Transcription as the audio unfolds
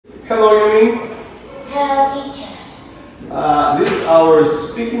Hello, Yumi. Hello, teachers. This is our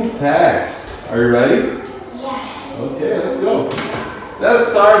speaking test. Are you ready? Yes. Okay, let's go. Let's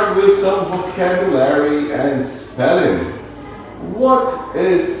start with some vocabulary and spelling. What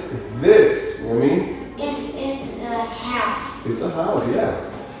is this, Yumi? It's the house. It's a house,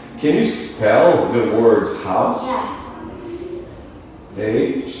 yes. Can you spell the words house? Yes.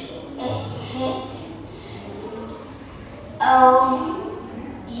 H-O-U-S-E.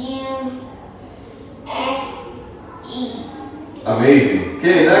 Amazing.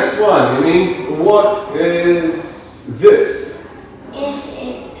 Okay, next one. Yumi, what is this? It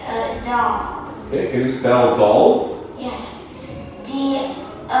is a doll. Okay, can you spell doll? Yes.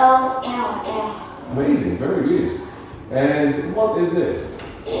 D-O-L-L. Amazing, very good. And what is this?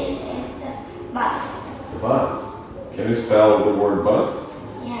 It is a bus. It's a bus. Can you spell the word bus?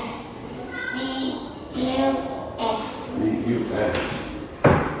 Yes. B-U-S. B-U-S.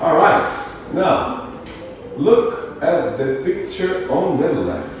 All right. Now, look at the picture on the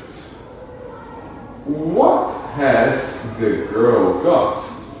left. What has the girl got?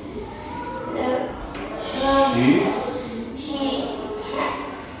 She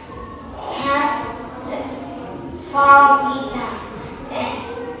has the 4 guitar and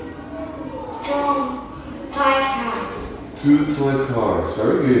 2 toy cars. 2 toy cars.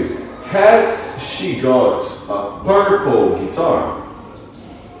 Very good. Has she got a purple guitar?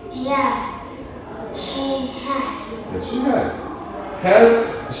 Yes, she has. Yes, she has. Has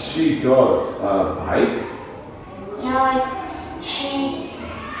she got a bike? No, she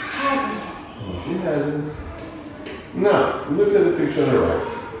hasn't. No, she hasn't. Now, look at the picture on the right.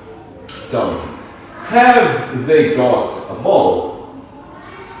 Tell me, have they got a ball?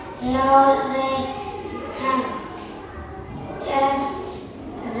 No, they haven't. Yes,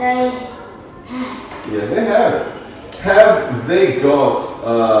 they have. Yes, they have. Have they got a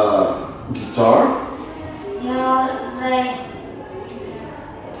guitar? No, they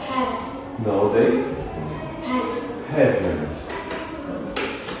haven't. No, they haven't.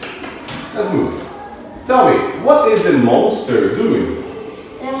 Let's move. Tell me, what is the monster doing?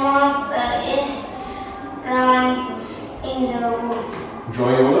 The monster is drawing in the wood.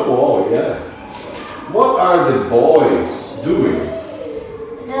 Drawing on the wall, yes. What are the boys doing?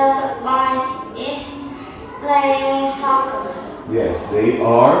 The boys is playing soccer. Yes, they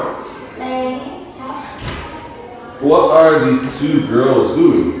are. Playing soccer. What are these 2 girls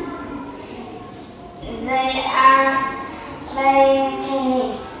doing? They are playing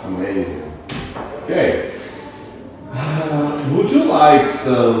tennis. Amazing. Okay. Would you like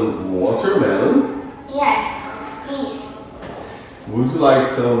some watermelon? Yes, please. Would you like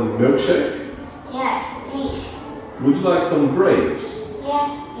some milkshake? Yes, please. Would you like some grapes?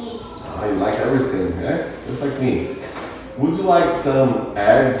 Yes, please. I like everything, eh? Just like me. Would you like some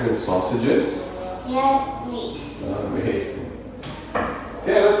eggs and sausages? Yes, please. Amazing.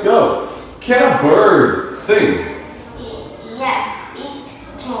 Okay, let's go. Can a bird sing? Yes, it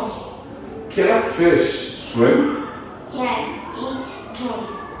can. Can a fish swim? Yes, it can.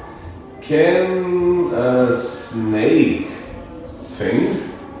 Can a snake sing?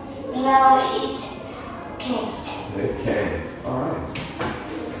 No, it can't. It can't. Alright.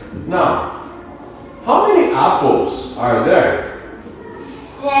 Now, how many apples are there?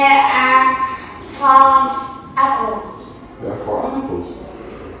 There are 4 apples. There are 4 apples.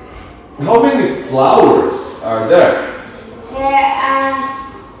 How many flowers are there? There are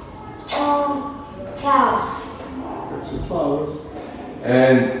 2 flowers. There are 2 flowers.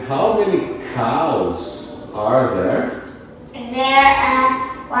 And how many cows are there? There are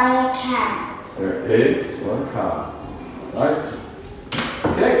 1 cow. There is 1 cow. Right?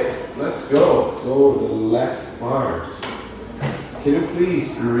 Okay, let's go to the last part. Can you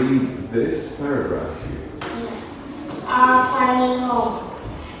please read this paragraph here? Yes. Our funny home.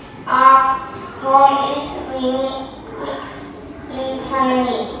 Our home is really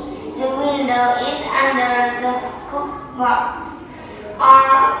funny. The window is under the cupboard.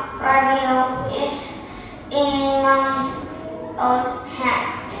 Our radio is in Mom's old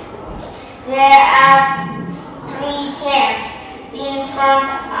hat. There are 3 chairs in front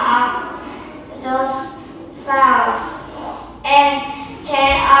of those flowers and 10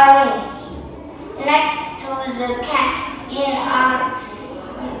 orange next to the cat in our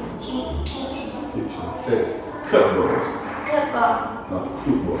kitchen. Say cupboard. Cupboard. Not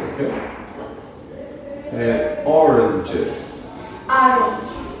cupboard, okay? And oranges.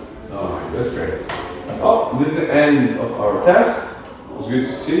 Oranges. Alright, that's great. Oh, this is the end of our test. It was good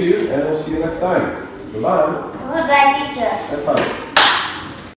to see you, and we'll see you next time. Goodbye. Goodbye, teachers. Have fun.